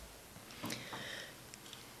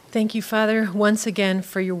Thank you, Father, once again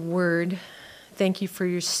for your word. Thank you for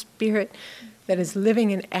your spirit that is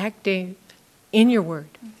living and acting in your word.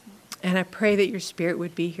 And I pray that your spirit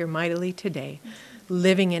would be here mightily today,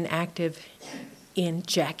 living and active in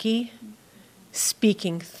Jackie,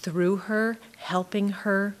 speaking through her, helping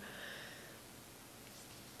her,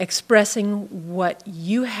 expressing what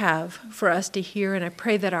you have for us to hear. And I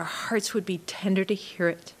pray that our hearts would be tender to hear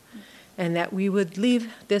it and that we would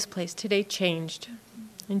leave this place today changed.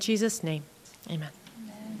 In Jesus' name, amen.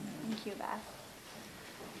 Amen. Thank you, Beth.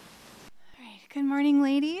 All right. Good morning,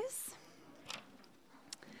 ladies.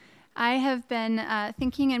 I have been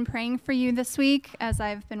thinking and praying for you this week as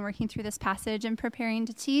I've been working through this passage and preparing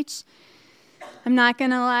to teach. I'm not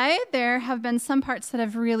going to lie, there have been some parts that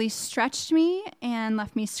have really stretched me and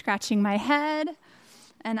left me scratching my head,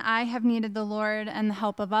 and I have needed the Lord and the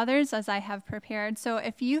help of others as I have prepared. So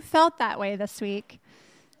if you felt that way this week,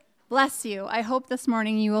 bless you. I hope this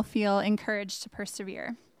morning you will feel encouraged to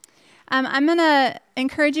persevere. I'm going to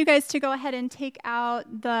encourage you guys to go ahead and take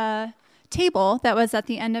out the table that was at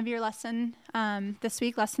the end of your lesson this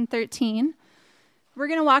week, lesson 13. We're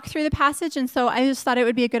going to walk through the passage, and so I just thought it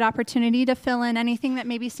would be a good opportunity to fill in anything that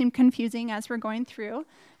maybe seemed confusing as we're going through.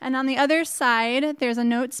 And on the other side, there's a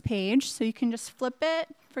notes page, so you can just flip it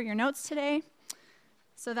for your notes today.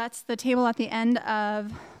 So that's the table at the end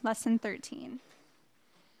of lesson 13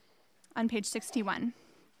 on page 61.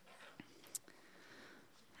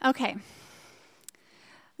 Okay.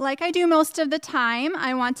 Like I do most of the time,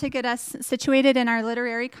 I want to get us situated in our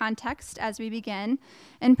literary context as we begin,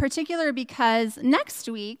 in particular because next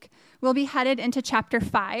week we'll be headed into chapter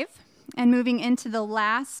 5 and moving into the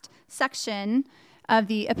last section of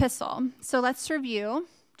the epistle. So let's review,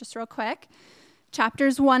 just real quick.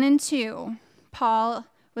 Chapters 1 and 2, Paul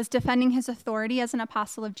was defending his authority as an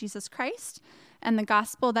apostle of Jesus Christ and the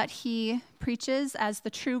gospel that he preaches as the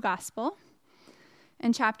true gospel.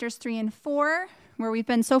 In chapters 3 and 4, where we've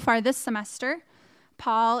been so far this semester,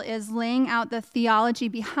 Paul is laying out the theology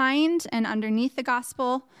behind and underneath the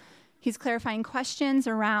gospel. He's clarifying questions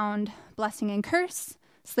around blessing and curse,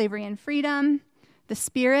 slavery and freedom, the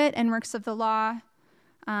spirit and works of the law,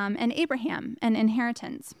 and Abraham and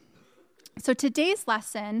inheritance. So today's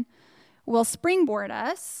lesson will springboard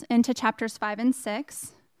us into chapters 5 and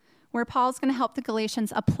 6, where Paul's going to help the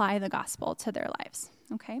Galatians apply the gospel to their lives.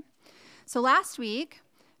 Okay? So last week,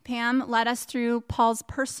 Pam led us through Paul's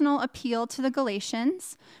personal appeal to the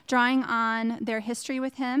Galatians, drawing on their history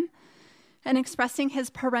with him and expressing his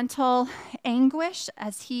parental anguish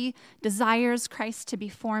as he desires Christ to be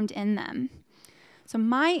formed in them. So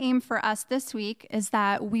my aim for us this week is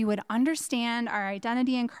that we would understand our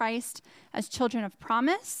identity in Christ as children of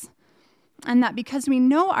promise, and that because we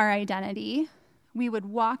know our identity, we would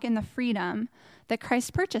walk in the freedom that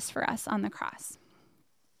Christ purchased for us on the cross.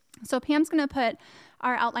 So Pam's going to put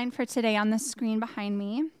our outline for today on the screen behind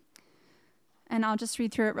me, and I'll just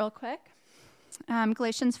read through it real quick.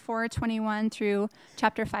 Galatians 4:21 through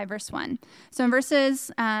chapter 5, verse 1. So in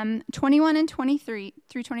verses 21 and 23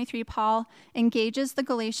 through 23, Paul engages the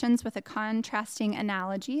Galatians with a contrasting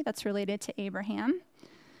analogy that's related to Abraham.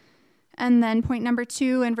 And then point number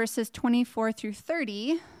 2, in verses 24 through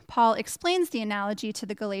 30, Paul explains the analogy to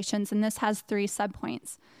the Galatians, and this has 3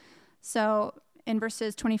 subpoints. So in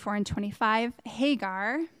verses 24 and 25,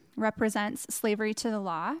 Hagar represents slavery to the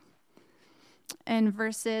law. In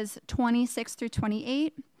verses 26 through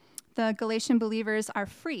 28, the Galatian believers are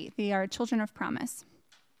free. They are children of promise.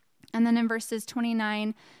 And then in verses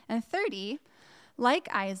 29 and 30, like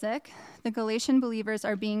Isaac, the Galatian believers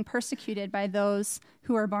are being persecuted by those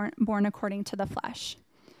who are born according to the flesh.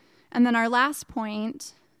 And then our last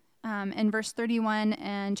point, in verse 31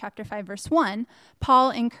 and chapter 5, verse 1,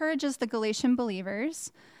 Paul encourages the Galatian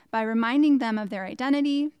believers by reminding them of their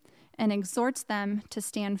identity and exhorts them to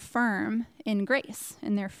stand firm in grace,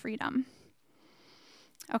 in their freedom.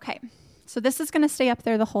 Okay, so this is going to stay up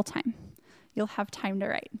there the whole time. You'll have time to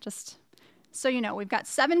write, just so you know. We've got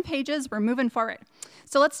 7 pages. We're moving forward.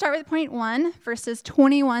 So let's start with point 1, verses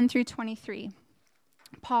 21 through 23.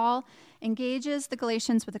 Paul engages the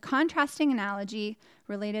Galatians with a contrasting analogy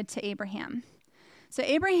related to Abraham. So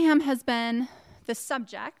Abraham has been the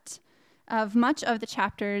subject of much of the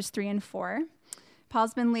chapters 3 and 4.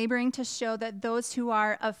 Paul's been laboring to show that those who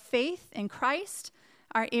are of faith in Christ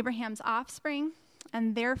are Abraham's offspring,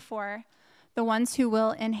 and therefore the ones who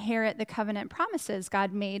will inherit the covenant promises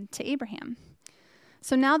God made to Abraham.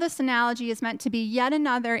 So now this analogy is meant to be yet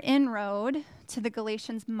another inroad to the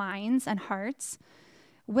Galatians' minds and hearts,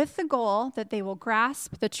 with the goal that they will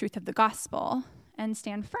grasp the truth of the gospel and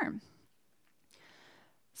stand firm.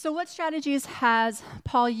 So what strategies has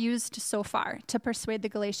Paul used so far to persuade the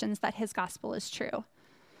Galatians that his gospel is true?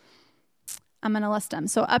 I'm going to list them.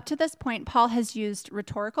 So up to this point, Paul has used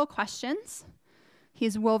rhetorical questions.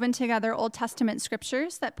 He's woven together Old Testament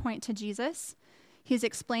scriptures that point to Jesus. He's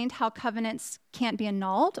explained how covenants can't be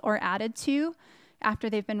annulled or added to after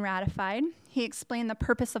they've been ratified. He explained the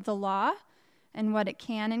purpose of the law and what it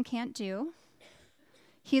can and can't do.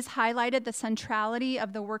 He's highlighted the centrality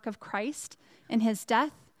of the work of Christ in his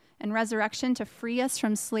death and resurrection to free us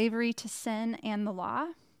from slavery to sin and the law.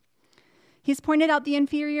 He's pointed out the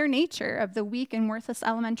inferior nature of the weak and worthless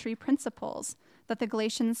elementary principles that the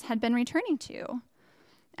Galatians had been returning to.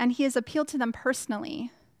 And he has appealed to them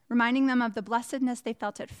personally, reminding them of the blessedness they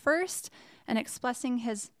felt at first and expressing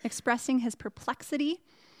his perplexity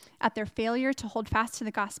at their failure to hold fast to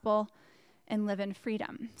the gospel and live in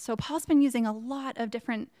freedom. So Paul's been using a lot of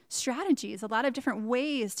different strategies, a lot of different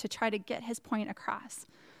ways to try to get his point across.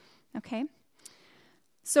 Okay?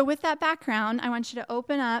 So with that background, I want you to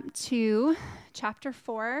open up to chapter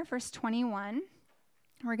 4, verse 21.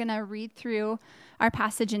 We're going to read through our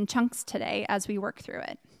passage in chunks today as we work through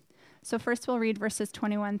it. So first we'll read verses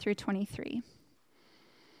 21 through 23.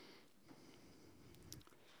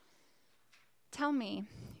 Tell me,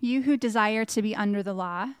 you who desire to be under the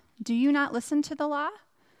law, do you not listen to the law?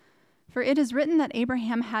 For it is written that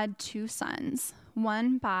Abraham had 2 sons,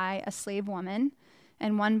 one by a slave woman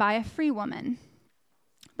and one by a free woman.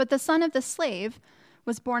 But the son of the slave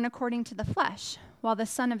was born according to the flesh, while the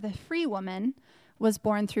son of the free woman was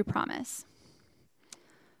born through promise.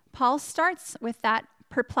 Paul starts with that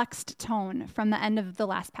perplexed tone from the end of the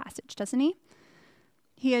last passage, doesn't he?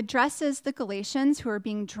 He addresses the Galatians who are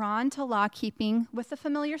being drawn to law keeping with a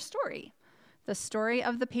familiar story, the story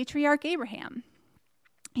of the patriarch Abraham.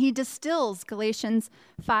 He distills Galatians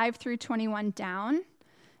 5 through 21 down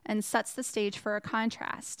and sets the stage for a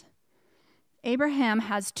contrast. Abraham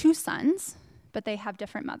has 2 sons, but they have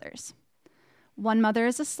different mothers. One mother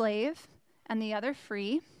is a slave and the other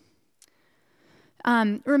free.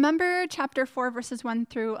 Remember chapter 4, verses 1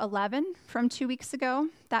 through 11 from 2 weeks ago?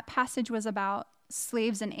 That passage was about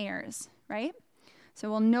slaves and heirs, right? So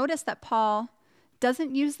we'll notice that Paul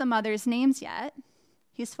doesn't use the mothers' names yet.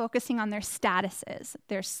 He's focusing on their statuses,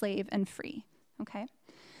 they're slave and free, okay?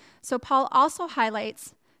 So Paul also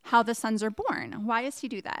highlights how the sons are born. Why does he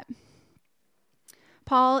do that?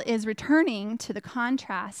 Paul is returning to the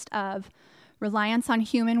contrast of reliance on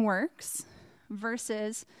human works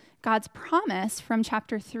versus God's promise from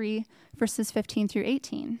chapter 3, verses 15 through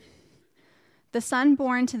 18. The son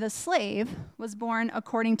born to the slave was born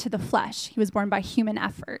according to the flesh. He was born by human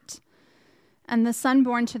effort. And the son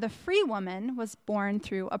born to the free woman was born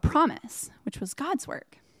through a promise, which was God's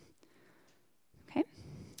work. Okay?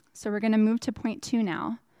 So we're going to move to point 2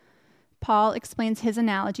 now. Paul explains his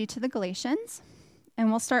analogy to the Galatians.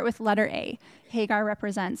 And we'll start with letter A. Hagar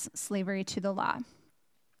represents slavery to the law.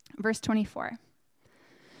 Verse 24.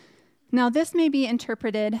 Now this may be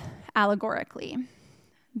interpreted allegorically.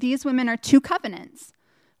 These women are 2 covenants.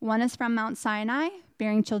 One is from Mount Sinai,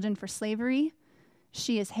 bearing children for slavery.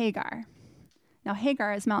 She is Hagar. Now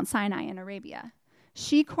Hagar is Mount Sinai in Arabia.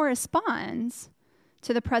 She corresponds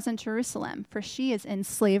to the present Jerusalem, for she is in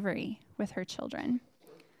slavery with her children.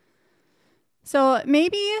 So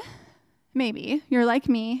maybe you're like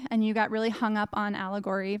me and you got really hung up on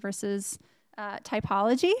allegory versus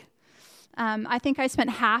typology. I think I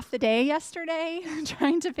spent half the day yesterday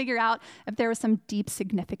trying to figure out if there was some deep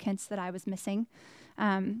significance that I was missing.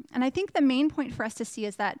 And I think the main point for us to see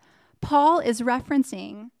is that Paul is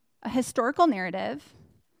referencing a historical narrative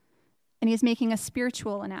and he's making a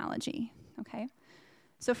spiritual analogy, okay?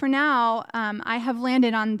 So for now, I have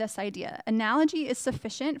landed on this idea. Analogy is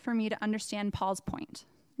sufficient for me to understand Paul's point,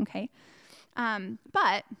 okay?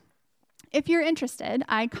 But if you're interested,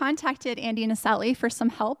 I contacted Andy Naselli for some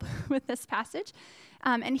help with this passage,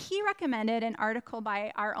 and he recommended an article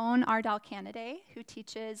by our own Ardell Canaday, who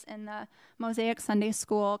teaches in the Mosaic Sunday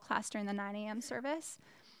School class during the 9 a.m. service.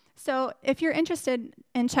 So if you're interested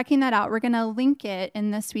in checking that out, we're going to link it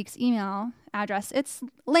in this week's email address. It's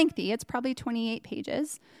lengthy. It's probably 28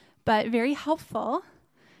 pages, but very helpful.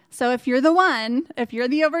 So if you're the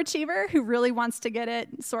overachiever who really wants to get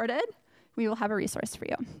it sorted, we will have a resource for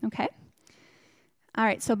you, okay? All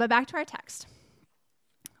right, but back to our text.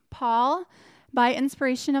 Paul, by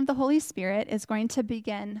inspiration of the Holy Spirit, is going to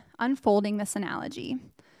begin unfolding this analogy.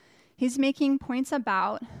 He's making points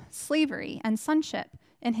about slavery and sonship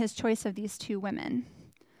in his choice of these 2 women.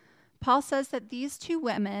 Paul says that these 2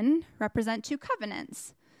 women represent 2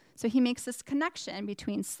 covenants. So he makes this connection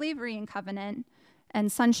between slavery and covenant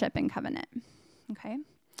and sonship and covenant, okay?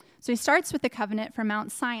 So he starts with the covenant from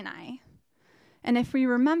Mount Sinai. And if we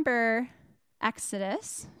remember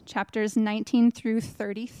Exodus, chapters 19 through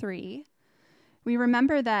 33, we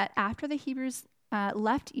remember that after the Hebrews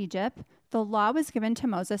left Egypt, the law was given to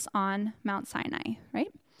Moses on Mount Sinai,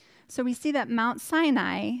 right? So we see that Mount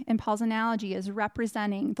Sinai, in Paul's analogy, is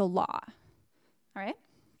representing the law, all right?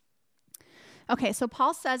 Okay, so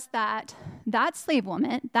Paul says that slave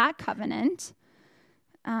woman, that covenant,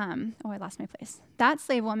 I lost my place. That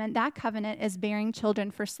slave woman, that covenant is bearing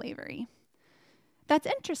children for slavery. That's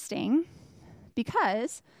interesting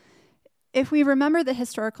because if we remember the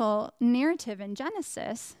historical narrative in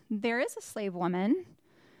Genesis, there is a slave woman,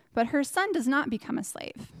 but her son does not become a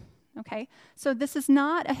slave, okay? So this is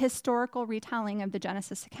not a historical retelling of the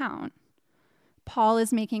Genesis account. Paul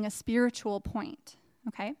is making a spiritual point,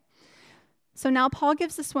 okay? So now Paul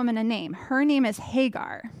gives this woman a name. Her name is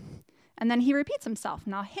Hagar. And then he repeats himself.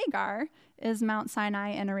 Now Hagar is Mount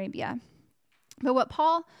Sinai in Arabia. But what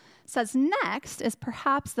Paul says next is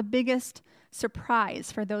perhaps the biggest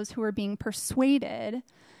surprise for those who are being persuaded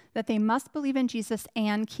that they must believe in Jesus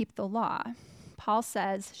and keep the law. Paul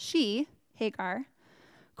says she, Hagar,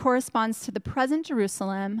 corresponds to the present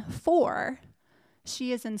Jerusalem, for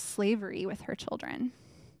she is in slavery with her children.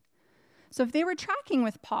 So if they were tracking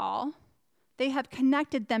with Paul, they have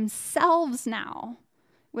connected themselves now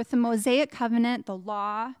with the Mosaic covenant, the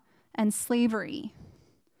law, and slavery.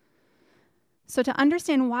 So to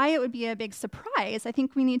understand why it would be a big surprise, I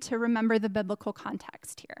think we need to remember the biblical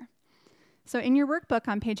context here. So in your workbook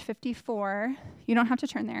on page 54, you don't have to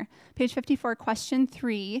turn there, page 54, question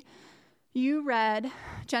 3, you read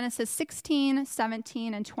Genesis 16,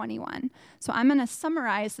 17, and 21. So I'm going to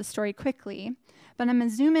summarize the story quickly, but I'm going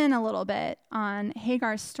to zoom in a little bit on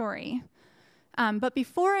Hagar's story. But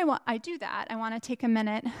before I do that, I want to take a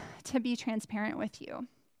minute to be transparent with you.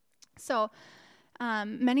 So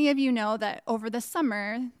many of you know that over the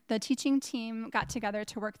summer, the teaching team got together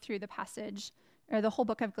to work through the passage, or the whole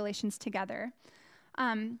book of Galatians together.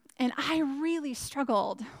 And I really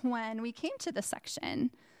struggled when we came to this section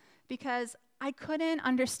because I couldn't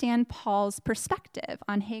understand Paul's perspective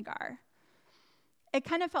on Hagar. It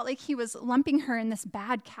kind of felt like he was lumping her in this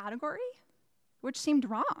bad category, which seemed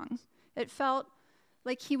wrong. It felt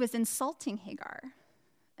like he was insulting Hagar.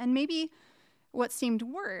 And maybe what seemed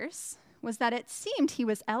worse was that it seemed he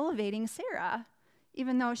was elevating Sarah,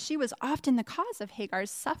 even though she was often the cause of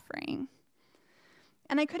Hagar's suffering.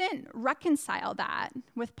 And I couldn't reconcile that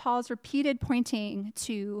with Paul's repeated pointing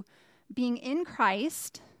to being in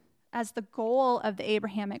Christ as the goal of the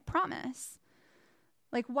Abrahamic promise.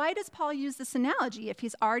 Like, why does Paul use this analogy if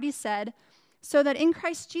he's already said, so that in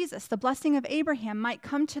Christ Jesus, the blessing of Abraham might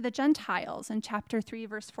come to the Gentiles in chapter 3,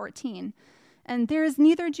 verse 14. And there is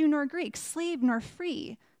neither Jew nor Greek, slave nor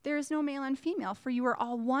free. There is no male and female, for you are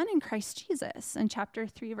all one in Christ Jesus in chapter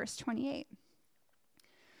 3, verse 28.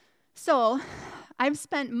 So I've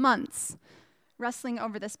spent months wrestling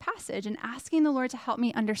over this passage and asking the Lord to help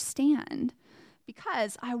me understand,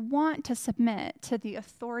 because I want to submit to the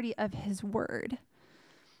authority of his word.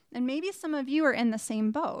 And maybe some of you are in the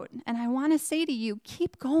same boat, and I want to say to you,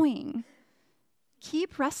 keep going.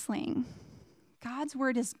 Keep wrestling. God's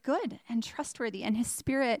word is good and trustworthy, and his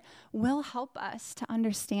spirit will help us to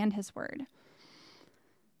understand his word.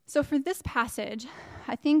 So for this passage,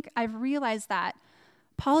 I think I've realized that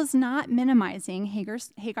Paul is not minimizing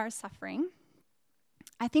Hagar's suffering.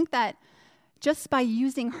 I think that just by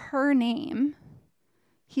using her name,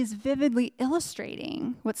 he's vividly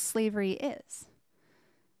illustrating what slavery is.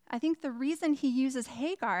 I think the reason he uses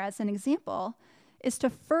Hagar as an example is to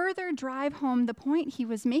further drive home the point he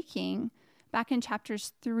was making back in chapter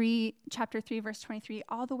 3, verse 23,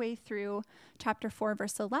 all the way through chapter 4,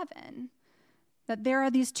 verse 11, that there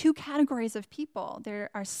are these two categories of people. There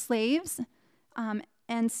are slaves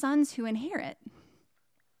and sons who inherit.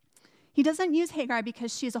 He doesn't use Hagar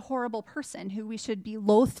because she's a horrible person who we should be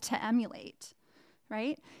loath to emulate,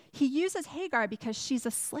 right? He uses Hagar because she's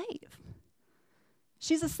a slave.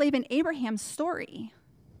 She's a slave in Abraham's story.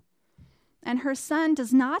 And her son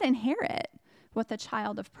does not inherit what the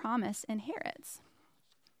child of promise inherits.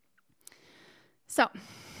 So,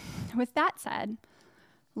 with that said,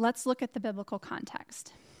 let's look at the biblical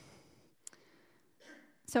context.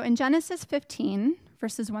 So in Genesis 15,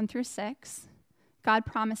 verses 1 through 6, God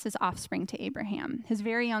promises offspring to Abraham, his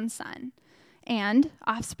very own son, and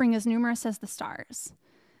offspring as numerous as the stars.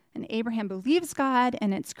 And Abraham believes God,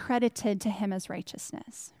 and it's credited to him as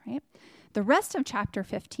righteousness, right? The rest of chapter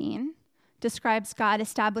 15 describes God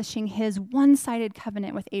establishing his one-sided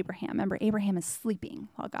covenant with Abraham. Remember, Abraham is sleeping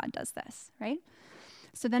while God does this, right?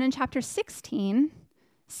 So then in chapter 16,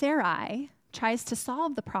 Sarai tries to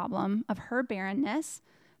solve the problem of her barrenness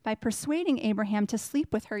by persuading Abraham to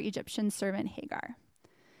sleep with her Egyptian servant Hagar.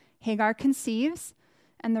 Hagar conceives,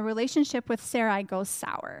 and the relationship with Sarai goes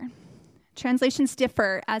sour. Translations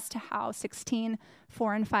differ as to how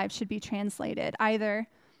 16:4 and 5 should be translated. Either,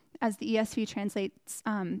 as the ESV translates,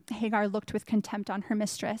 Hagar looked with contempt on her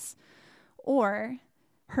mistress, or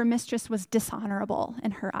her mistress was dishonorable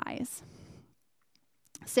in her eyes.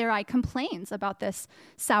 Sarai complains about this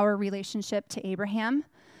sour relationship to Abraham,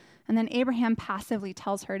 and then Abraham passively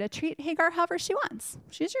tells her to treat Hagar however she wants.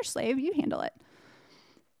 She's your slave, you handle it.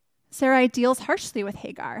 Sarai deals harshly with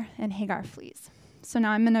Hagar, and Hagar flees. So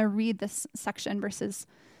now I'm going to read this section, verses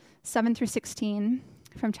 7 through 16,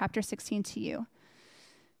 from chapter 16 to you.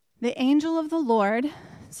 The angel of the Lord,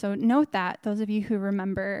 so note that, those of you who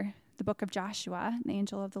remember the book of Joshua, the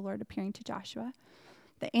angel of the Lord appearing to Joshua,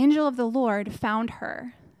 the angel of the Lord found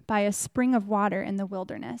her by a spring of water in the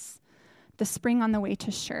wilderness, the spring on the way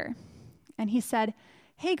to Shur. And he said,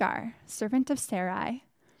 Hagar, servant of Sarai,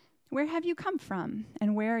 where have you come from,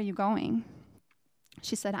 and where are you going?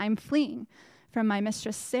 She said, I'm fleeing from my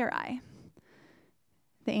mistress Sarai.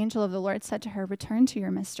 The angel of the Lord said to her, return to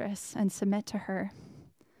your mistress and submit to her.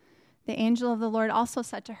 The angel of the Lord also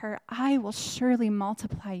said to her, I will surely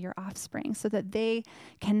multiply your offspring so that they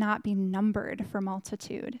cannot be numbered for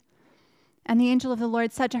multitude. And the angel of the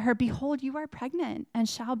Lord said to her, behold, you are pregnant and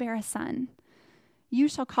shall bear a son. You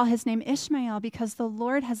shall call his name Ishmael, because the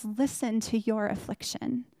Lord has listened to your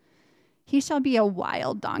affliction. He shall be a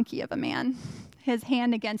wild donkey of a man, his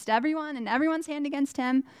hand against everyone and everyone's hand against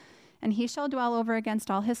him, and he shall dwell over against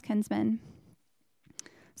all his kinsmen.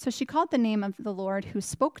 So she called the name of the Lord who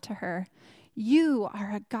spoke to her, you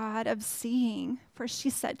are a God of seeing. For she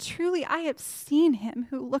said, truly I have seen him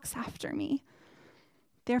who looks after me.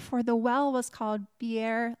 Therefore the well was called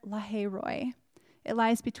Beer Lahai-roi. It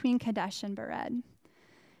lies between Kadesh and Bered.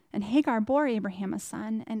 And Hagar bore Abraham a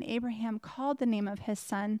son, and Abraham called the name of his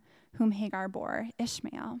son, whom Hagar bore,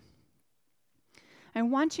 Ishmael. I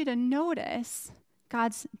want you to notice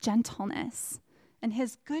God's gentleness and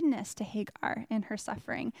his goodness to Hagar in her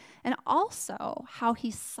suffering, and also how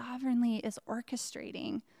he sovereignly is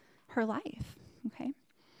orchestrating her life, okay?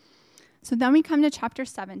 So then we come to chapter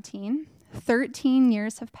 17. 13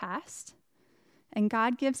 years have passed, and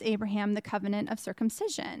God gives Abraham the covenant of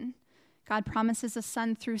circumcision. God promises a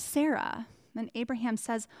son through Sarah. And Abraham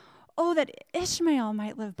says, oh, that Ishmael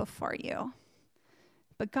might live before you.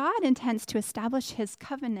 But God intends to establish his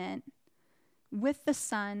covenant with the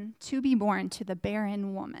son to be born to the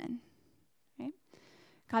barren woman. Okay?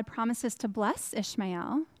 God promises to bless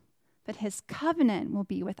Ishmael, but his covenant will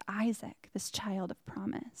be with Isaac, this child of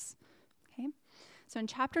promise. Okay? So in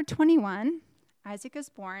chapter 21, Isaac is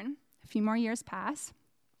born. A few more years pass.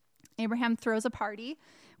 Abraham throws a party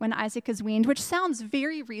when Isaac is weaned, which sounds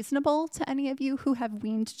very reasonable to any of you who have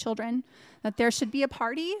weaned children, that there should be a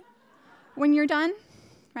party when you're done,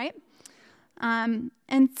 right?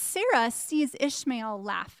 And Sarah sees Ishmael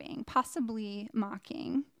laughing, possibly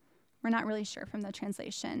mocking. We're not really sure from the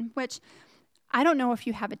translation, which I don't know if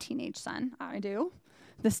you have a teenage son. I do.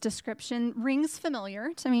 This description rings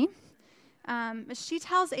familiar to me. She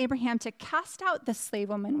tells Abraham to cast out the slave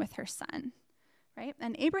woman with her son. Right?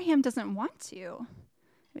 And Abraham doesn't want to.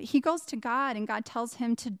 He goes to God, and God tells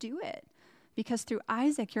him to do it because through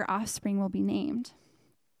Isaac your offspring will be named.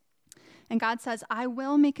 And God says, I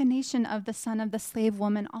will make a nation of the son of the slave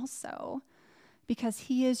woman also, because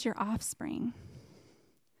he is your offspring.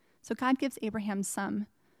 So God gives Abraham some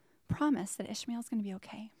promise that Ishmael is going to be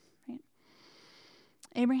okay. Right?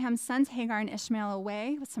 Abraham sends Hagar and Ishmael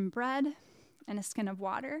away with some bread and a skin of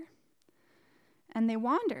water, and they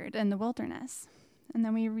wandered in the wilderness. And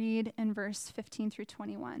then we read in verse 15 through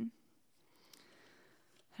 21.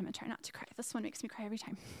 I'm going to try not to cry. This one makes me cry every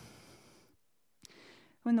time.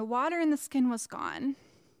 When the water in the skin was gone,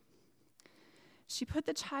 she put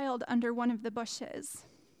the child under one of the bushes.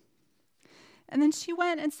 And then she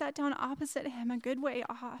went and sat down opposite him a good way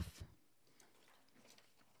off,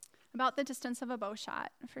 about the distance of a bow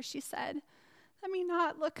shot. For she said, let me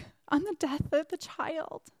not look on the death of the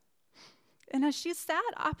child. And as she sat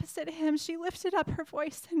opposite him, she lifted up her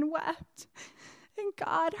voice and wept. And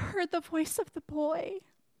God heard the voice of the boy.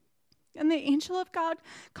 And the angel of God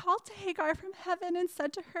called to Hagar from heaven and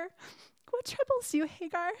said to her, what troubles you,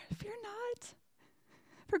 Hagar? Fear not.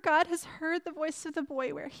 For God has heard the voice of the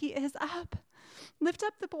boy where he is. Up, lift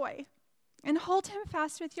up the boy and hold him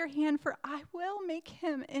fast with your hand, for I will make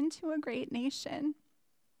him into a great nation.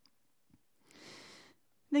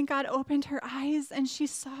 Then God opened her eyes, and she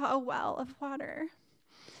saw a well of water.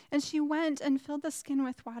 And she went and filled the skin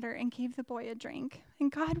with water and gave the boy a drink.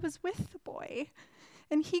 And God was with the boy,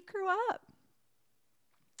 and he grew up.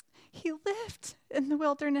 He lived in the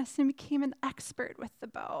wilderness and became an expert with the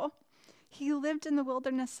bow. He lived in the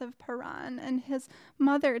wilderness of Paran, and his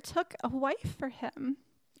mother took a wife for him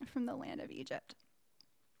from the land of Egypt.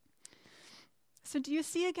 So do you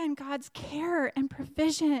see again God's care and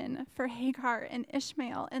provision for Hagar and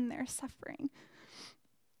Ishmael in their suffering?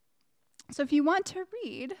 So if you want to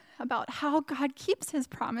read about how God keeps his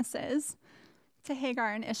promises to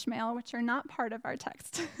Hagar and Ishmael, which are not part of our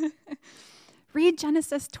text, read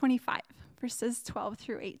Genesis 25, verses 12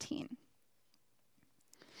 through 18.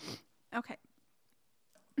 Okay.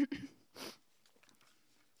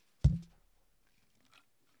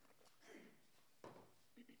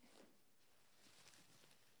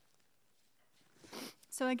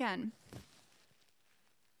 So again,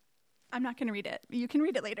 I'm not going to read it. You can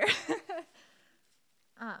read it later.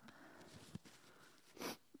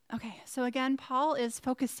 Okay, so again, Paul is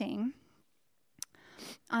focusing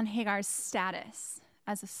on Hagar's status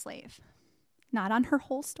as a slave, not on her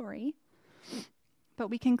whole story, but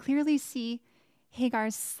we can clearly see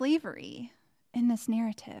Hagar's slavery in this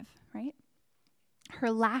narrative, right?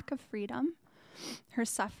 Her lack of freedom, her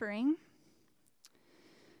suffering.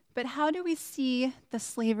 But how do we see the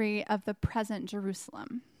slavery of the present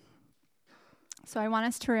Jerusalem? So I want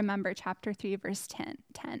us to remember chapter 3, verse 10.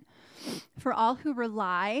 For all who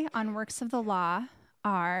rely on works of the law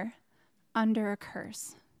are under a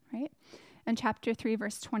curse, right? And chapter 3,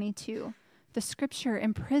 verse 22, the scripture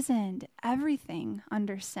imprisoned everything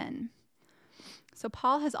under sin. So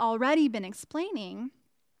Paul has already been explaining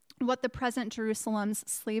what the present Jerusalem's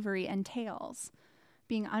slavery entails,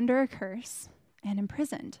 being under a curse and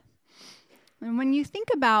imprisoned. And when you think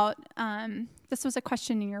about, this was a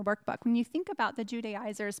question in your workbook, when you think about the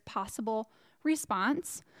Judaizers' possible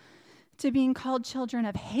response to being called children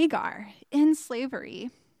of Hagar in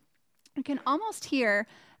slavery, you can almost hear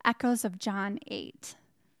echoes of John 8.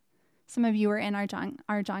 Some of you were in our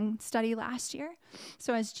John study last year.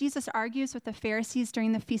 So as Jesus argues with the Pharisees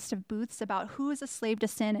during the Feast of Booths about who is a slave to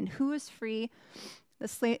sin and who is free,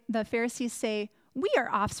 the Pharisees say, "We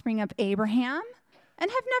are offspring of Abraham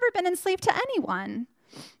and have never been enslaved to anyone.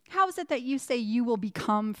 How is it that you say you will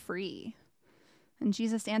become free?" And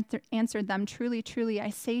Jesus answered them, "Truly, truly, I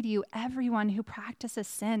say to you, everyone who practices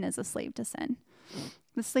sin is a slave to sin.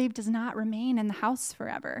 The slave does not remain in the house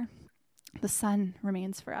forever. The son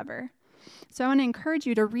remains forever." So I want to encourage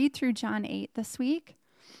you to read through John 8 this week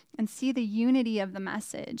and see the unity of the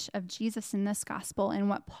message of Jesus in this gospel and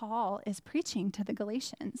what Paul is preaching to the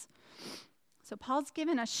Galatians. So Paul's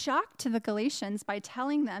given a shock to the Galatians by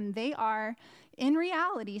telling them they are, in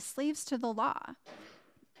reality, slaves to the law.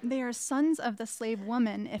 They are sons of the slave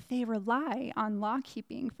woman if they rely on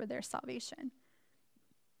law-keeping for their salvation.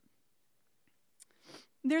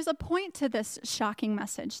 There's a point to this shocking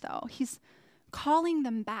message, though. He's calling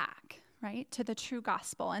them back, right, to the true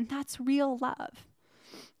gospel, and that's real love,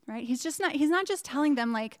 right? He's not just telling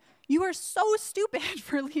them, like, you are so stupid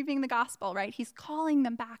for leaving the gospel, right? He's calling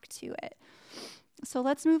them back to it. So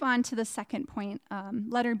let's move on to the second point,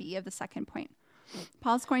 letter B of the second point.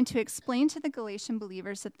 Paul's going to explain to the Galatian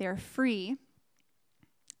believers that they're free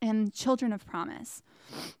and children of promise.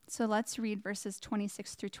 So let's read verses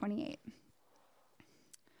 26 through 28.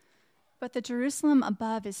 But the Jerusalem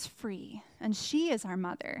above is free, and she is our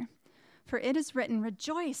mother. For it is written,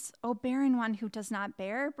 "Rejoice, O barren one who does not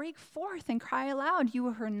bear. Break forth and cry aloud,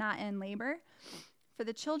 you who are not in labor. For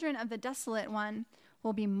the children of the desolate one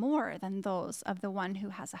will be more than those of the one who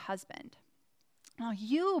has a husband." Now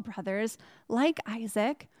you, brothers, like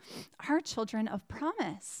Isaac, are children of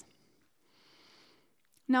promise.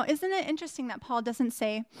 Now, isn't it interesting that Paul doesn't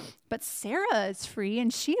say, "But Sarah is free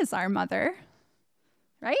and she is our mother,"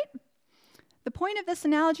 right? The point of this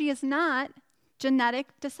analogy is not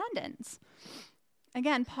genetic descendants.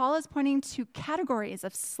 Again, Paul is pointing to categories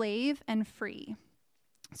of slave and free.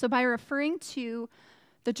 So by referring to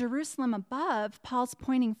the Jerusalem above, Paul's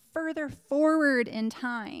pointing further forward in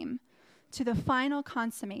time to the final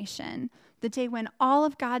consummation, the day when all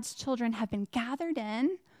of God's children have been gathered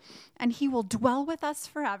in, and he will dwell with us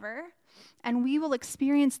forever, and we will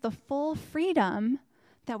experience the full freedom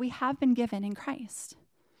that we have been given in Christ.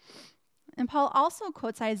 And Paul also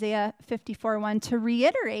quotes Isaiah 54:1 to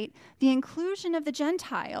reiterate the inclusion of the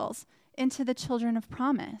Gentiles into the children of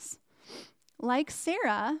promise. Like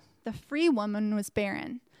Sarah, the free woman was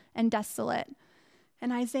barren and desolate.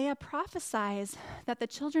 And Isaiah prophesies that the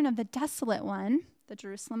children of the desolate one, the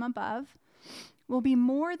Jerusalem above, will be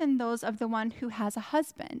more than those of the one who has a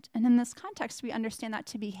husband. And in this context, we understand that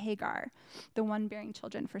to be Hagar, the one bearing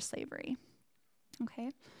children for slavery.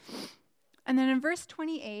 Okay? And then in verse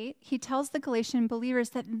 28, he tells the Galatian believers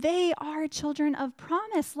that they are children of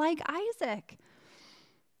promise, like Isaac.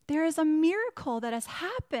 There is a miracle that has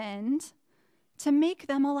happened to make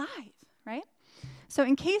them alive, right? So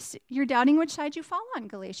in case you're doubting which side you fall on,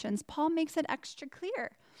 Galatians, Paul makes it extra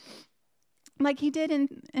clear. Like he did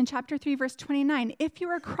in chapter 3, verse 29, if you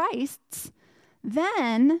are Christ's,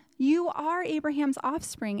 then you are Abraham's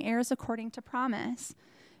offspring, heirs according to promise.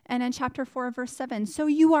 And in chapter 4, verse 7, so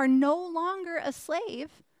you are no longer a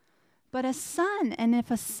slave, but a son. And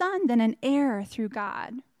if a son, then an heir through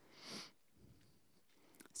God.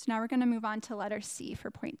 So now we're going to move on to letter C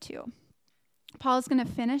for point 2. Paul is going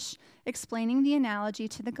to finish explaining the analogy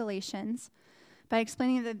to the Galatians by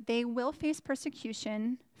explaining that they will face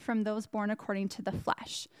persecution from those born according to the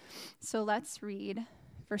flesh. So let's read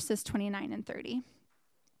verses 29 and 30.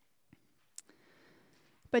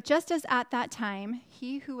 But just as at that time,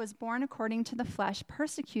 he who was born according to the flesh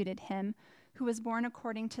persecuted him who was born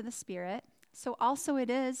according to the Spirit, so also it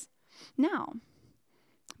is now.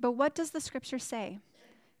 But what does the scripture say?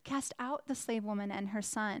 Cast out the slave woman and her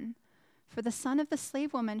son, for the son of the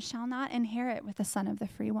slave woman shall not inherit with the son of the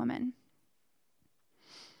free woman.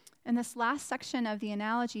 In this last section of the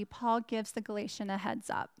analogy, Paul gives the Galatian a heads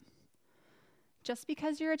up. Just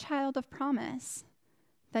because you're a child of promise,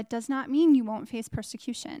 that does not mean you won't face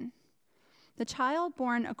persecution. The child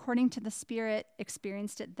born according to the Spirit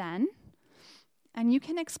experienced it then, and you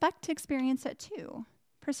can expect to experience it too.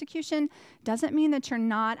 Persecution doesn't mean that you're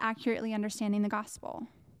not accurately understanding the gospel.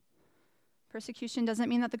 Persecution doesn't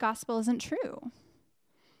mean that the gospel isn't true.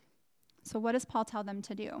 So what does Paul tell them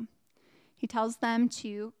to do? He tells them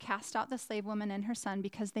to cast out the slave woman and her son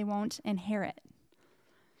because they won't inherit.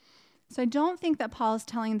 So I don't think that Paul is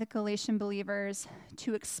telling the Galatian believers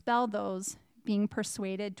to expel those being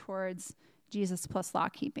persuaded towards Jesus plus law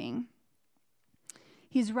keeping.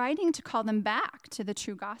 He's writing to call them back to the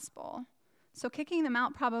true gospel. So kicking them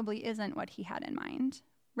out probably isn't what he had in mind.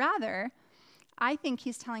 Rather, I think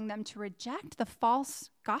he's telling them to reject the false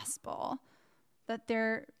gospel that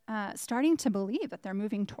they're starting to believe that they're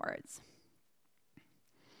moving towards.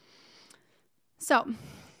 So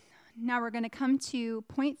now we're going to come to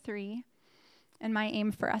point 3 and my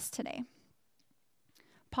aim for us today.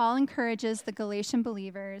 Paul encourages the Galatian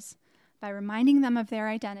believers by reminding them of their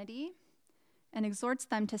identity and exhorts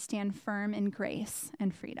them to stand firm in grace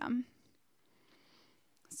and freedom.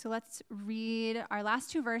 So let's read our last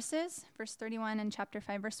 2 verses, verse 31 and chapter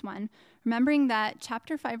 5, verse 1, remembering that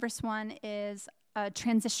chapter 5, verse 1 is a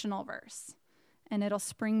transitional verse, and it'll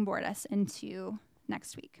springboard us into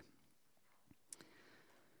next week.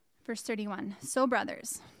 Verse 31, so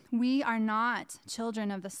brothers, we are not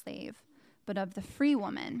children of the slave, but of the free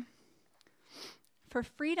woman. For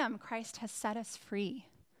freedom, Christ has set us free.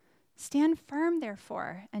 Stand firm,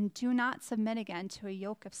 therefore, and do not submit again to a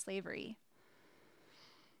yoke of slavery.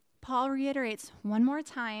 Paul reiterates one more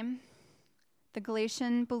time the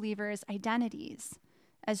Galatian believers' identities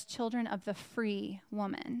as children of the free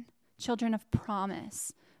woman, children of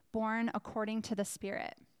promise, born according to the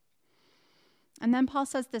Spirit. And then Paul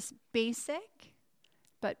says this basic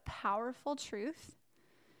but powerful truth: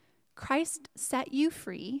 Christ set you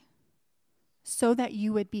free so that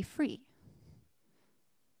you would be free.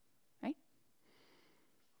 Right?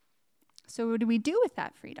 So what do we do with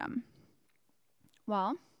that freedom?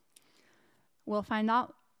 Well, we'll find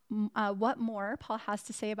out what more Paul has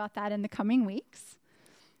to say about that in the coming weeks.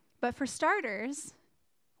 But for starters,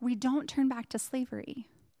 we don't turn back to slavery,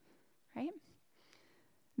 right?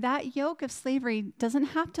 That yoke of slavery doesn't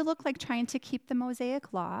have to look like trying to keep the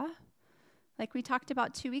Mosaic law. Like we talked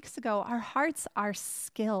about 2 weeks ago, our hearts are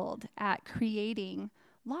skilled at creating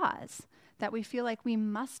laws that we feel like we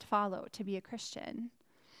must follow to be a Christian.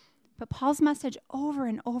 But Paul's message over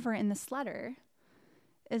and over in this letter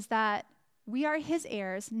is that we are his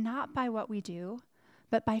heirs not by what we do,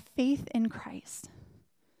 but by faith in Christ,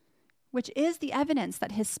 which is the evidence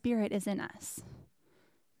that his Spirit is in us.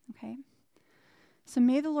 Okay? So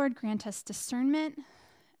may the Lord grant us discernment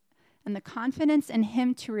and the confidence in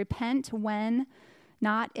him to repent when,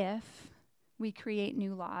 not if, we create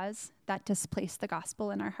new laws that displace the gospel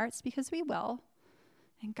in our hearts, because we will.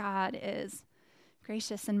 And God is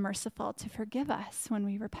gracious and merciful to forgive us when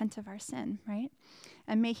we repent of our sin, right?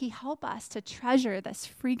 And may he help us to treasure this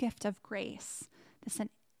free gift of grace, this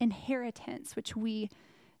inheritance which we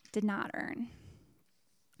did not earn.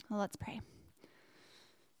 Well, let's pray.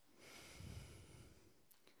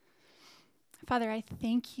 Father, I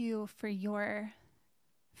thank you for your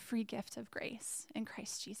free gift of grace in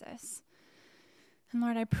Christ Jesus. And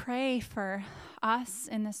Lord, I pray for us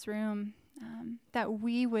in this room that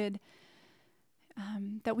we would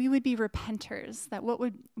be repenters, that what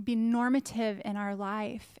would be normative in our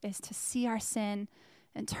life is to see our sin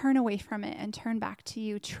and turn away from it and turn back to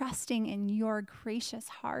you, trusting in your gracious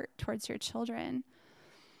heart towards your children.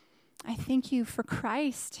 I thank you for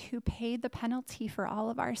Christ who paid the penalty for all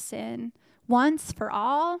of our sin once for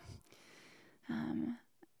all.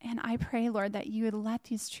 And I pray, Lord, that you would let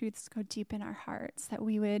these truths go deep in our hearts, that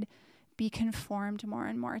we would be conformed more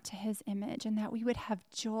and more to his image, and that we would have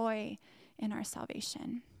joy in our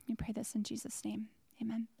salvation. We pray this in Jesus' name.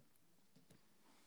 Amen.